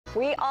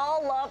We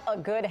all love a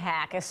good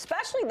hack,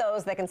 especially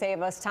those that can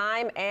save us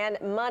time and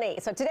money.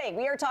 So today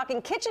we are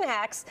talking kitchen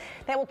hacks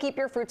that will keep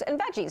your fruits and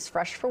veggies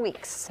fresh for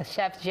weeks.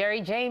 Chef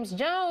Jerry James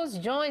Jones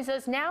joins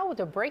us now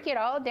to break it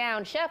all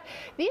down. Chef,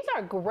 these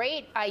are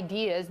great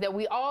ideas that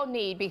we all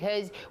need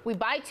because we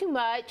buy too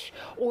much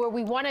or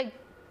we want to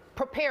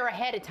prepare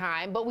ahead of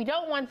time, but we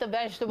don't want the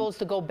vegetables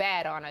to go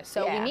bad on us.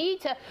 So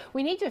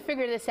we need to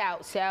figure this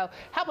out. So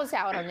help us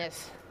out on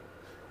this.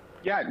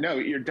 Yeah, no,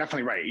 you're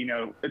definitely right. You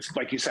know, it's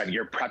like you said,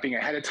 you're prepping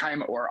ahead of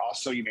time, or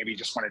also you maybe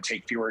just want to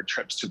take fewer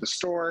trips to the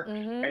store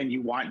and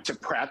you want to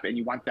prep and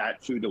you want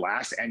that food to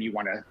last and you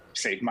want to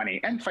save money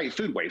and fight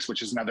food waste,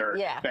 which is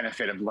another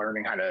benefit of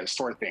learning how to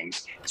store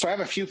things. So I have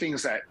a few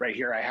things that right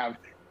here. I have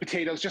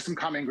potatoes, just some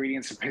common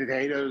ingredients of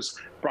potatoes,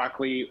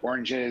 broccoli,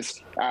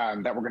 oranges,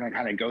 that we're going to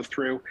kind of go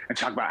through and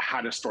talk about how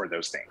to store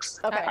those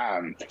things.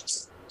 Okay.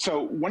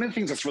 So one of the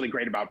things that's really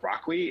great about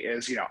broccoli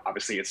is, you know,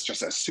 obviously it's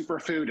just a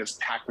superfood, it's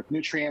packed with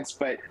nutrients,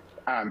 but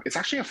it's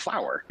actually a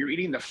flower. You're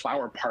eating the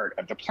flower part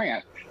of the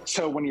plant.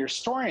 So when you're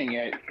storing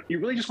it, you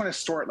really just want to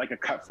store it like a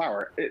cut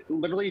flower.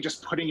 Literally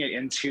just putting it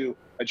into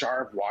a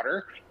jar of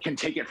water can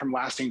take it from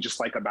lasting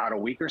just like about a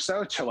week or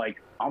so to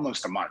like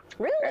almost a month.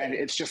 Really? And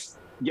it's just,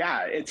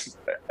 yeah, it's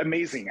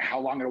amazing how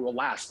long it will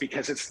last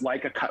because it's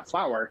like a cut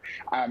flower.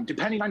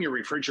 Depending on your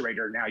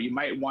refrigerator now, you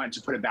might want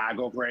to put a bag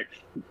over it.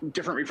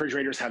 Different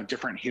refrigerators have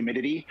different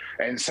humidity.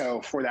 And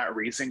so for that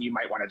reason, you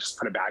might want to just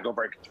put a bag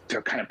over it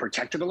to kind of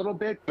protect it a little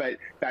bit. But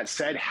that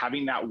said,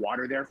 having that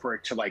water there for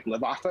it to like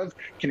live off of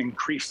can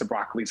increase the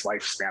broccoli's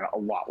lifespan a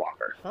lot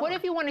longer. What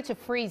if you wanted to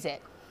freeze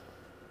it?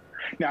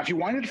 Now, if you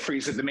wanted to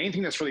freeze it, the main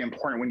thing that's really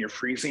important when you're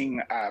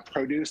freezing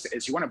produce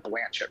is you want to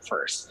blanch it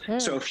first.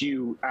 So if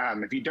you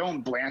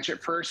don't blanch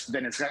it first,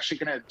 then it's actually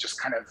going to just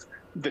kind of,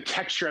 the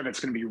texture of it's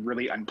going to be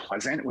really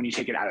unpleasant when you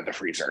take it out of the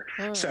freezer.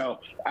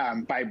 So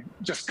by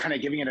just kind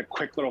of giving it a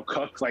quick little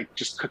cook, like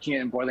just cooking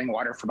it in boiling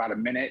water for about a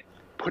minute,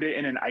 put it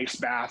in an ice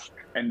bath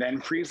and then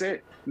freeze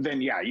it,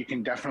 then yeah, you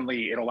can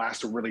definitely, it'll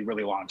last a really,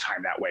 really long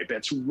time that way. But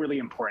it's really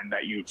important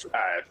that you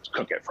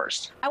cook it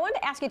first. I wanted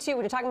to ask you too,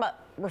 when you're talking about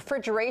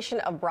refrigeration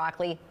of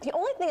broccoli, the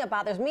only thing that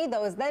bothers me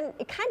though is then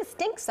it kind of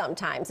stinks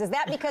sometimes. Is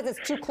that because it's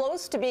too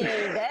close to being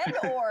dead,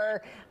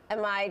 or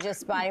am I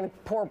just buying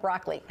poor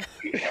broccoli?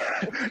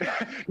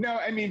 No,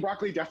 I mean,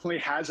 broccoli definitely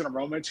has an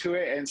aroma to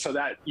it. And so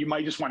that you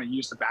might just want to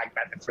use the bag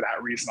method for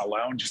that reason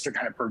alone, just to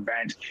kind of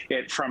prevent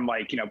it from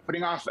like, you know,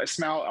 putting off a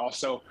smell,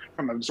 also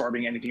from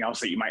absorbing anything else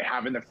that you might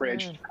have in the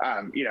fridge.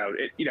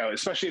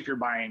 Especially if you're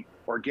buying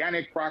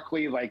organic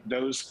broccoli, like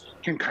those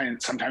can kind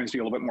of sometimes be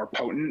a little bit more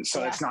potent.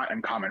 So it's not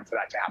uncommon for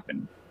that to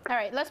happen. All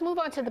right, let's move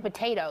on to the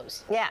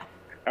potatoes. Yeah.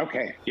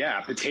 Okay, yeah,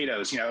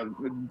 potatoes, you know,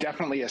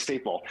 definitely a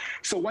staple.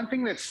 So one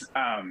thing that's,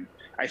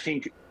 I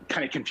think,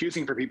 kind of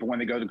confusing for people when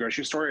they go to the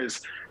grocery store is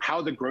how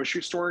the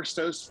grocery store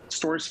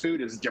stores food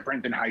is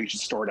different than how you should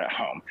store it at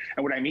home.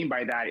 And what I mean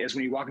by that is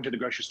when you walk into the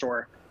grocery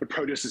store, the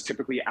produce is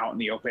typically out in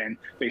the open.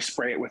 They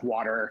spray it with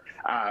water.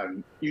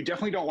 You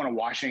definitely don't want to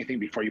wash anything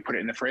before you put it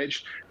in the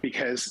fridge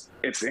because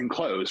it's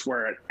enclosed,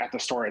 where at the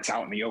store it's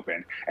out in the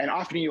open. And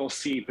often you'll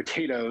see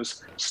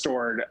potatoes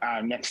stored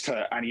next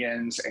to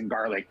onions and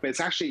garlic, but it's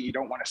actually, you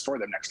don't want to store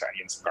them next to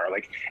onions and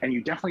garlic, and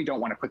you definitely don't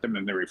want to put them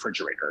in the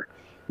refrigerator.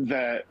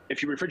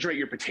 If you refrigerate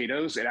your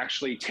potatoes, it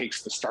actually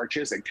takes the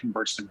starches and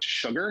converts them to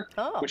sugar,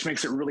 which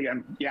makes it really,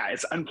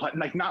 it's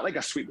unpleasant, like not like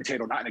a sweet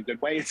potato, not in a good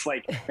way. It's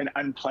like an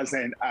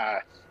unpleasant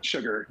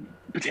sugar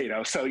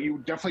potato. So you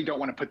definitely don't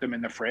want to put them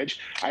in the fridge.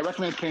 I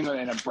recommend putting them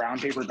in a brown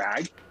paper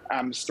bag.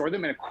 Store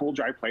them in a cool,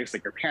 dry place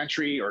like your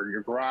pantry or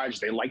your garage.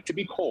 They like to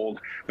be cold,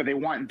 but they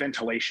want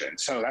ventilation.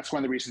 So that's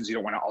one of the reasons you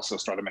don't want to also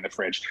store them in the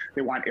fridge.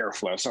 They want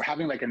airflow. So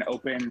having like an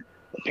open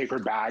paper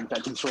bag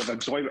that can sort of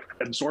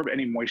absorb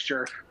any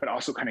moisture, but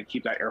also kind of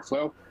keep that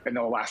airflow, and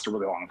they'll last a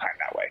really long time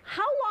that way.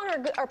 How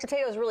long are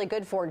potatoes really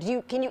good for?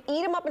 Can you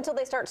eat them up until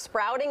they start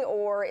sprouting,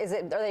 or are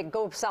they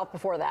go south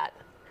before that?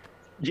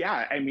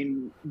 Yeah, I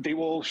mean, they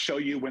will show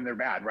you when they're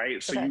bad,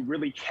 right? So you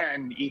really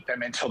can eat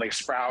them until they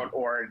sprout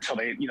or until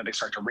they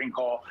start to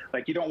wrinkle.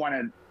 Like, you don't want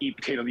to eat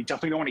potatoes. You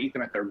definitely don't want to eat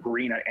them if they're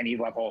green at any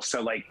level.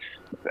 So like,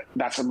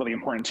 that's really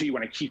important too. You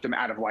want to keep them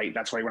out of light.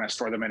 That's why you want to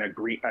store them in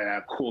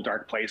a cool,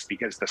 dark place,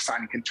 because the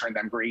sun can turn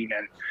them green,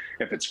 and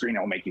if it's green,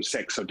 it'll make you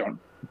sick. So don't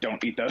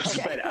eat those.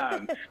 Okay.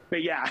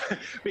 But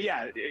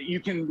yeah, you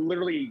can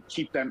literally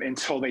keep them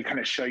until they kind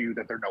of show you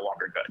that they're no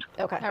longer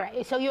good. Okay. All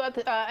right. So you have,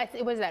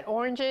 was that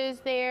oranges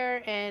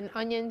there and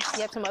onions?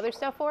 You have some other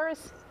stuff for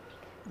us?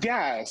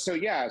 Yeah,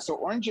 so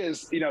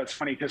oranges, it's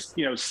funny because,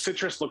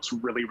 citrus looks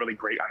really, really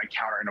great on a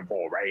counter in a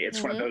bowl, right?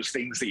 It's one of those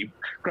things that you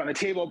put on the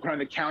table, put on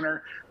the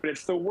counter, but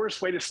it's the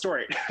worst way to store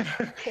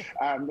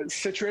it.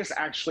 Citrus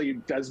actually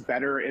does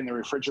better in the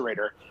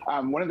refrigerator.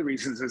 One of the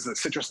reasons is that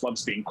citrus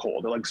loves being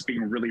cold. It likes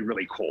being really,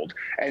 really cold.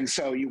 And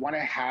so you want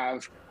to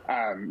have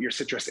your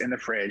citrus in the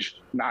fridge,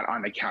 not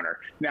on the counter.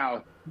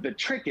 Now, the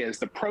trick is,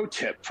 the pro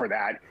tip for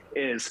that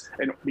is,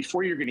 and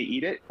before you're going to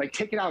eat it, like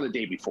take it out the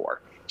day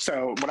before.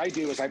 So what I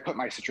do is I put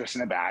my citrus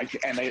in a bag,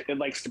 and it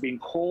likes to be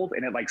cold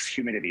and it likes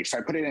humidity. So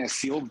I put it in a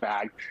sealed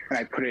bag and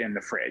I put it in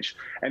the fridge.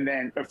 And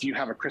then if you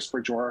have a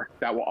crisper drawer,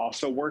 that will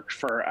also work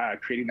for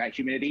creating that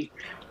humidity.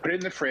 Put it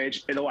in the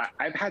fridge.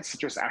 I've had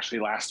citrus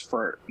actually last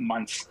for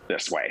months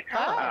this way.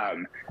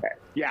 Oh.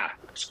 Yeah,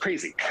 it's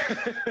crazy.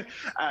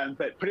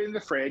 But put it in the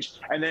fridge.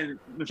 And then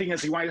the thing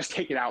is, you want to just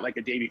take it out like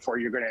a day before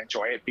you're going to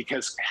enjoy it,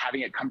 because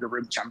having it come to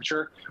room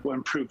temperature will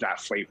improve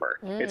that flavor.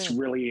 It's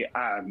really,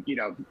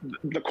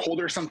 the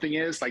colder something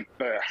is, like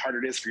the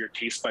harder it is for your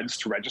taste buds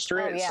to register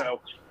it. Yeah.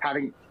 So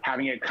having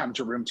it come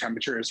to room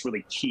temperature is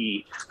really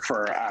key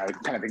for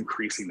kind of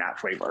increasing that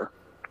flavor.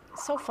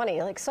 So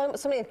funny, like so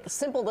many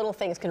simple little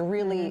things can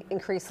really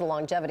increase the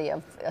longevity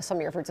of some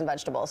of your fruits and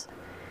vegetables.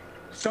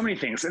 So many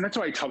things. And that's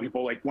why I tell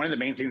people, like, one of the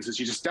main things is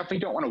you just definitely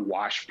don't want to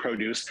wash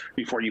produce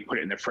before you put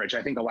it in the fridge.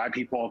 I think a lot of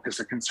people, because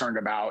they're concerned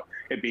about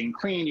it being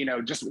clean,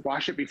 just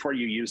wash it before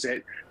you use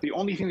it. The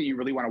only thing that you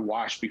really want to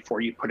wash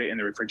before you put it in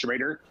the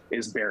refrigerator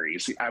is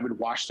berries. I would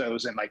wash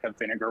those in like a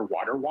vinegar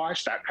water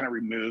wash. That kind of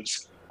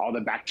removes all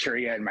the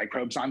bacteria and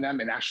microbes on them.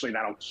 And actually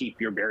that'll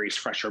keep your berries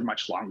fresher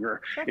much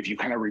longer if you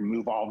kind of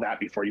remove all of that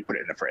before you put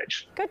it in the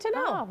fridge. Good to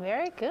know. Oh,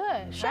 very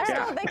good. Chef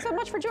Stone, thanks so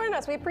much for joining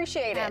us. We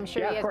appreciate it. I'm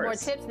sure Yeah, he of has more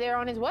course. tips there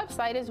on his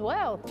website as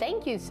well.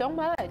 Thank you so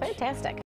much. Fantastic.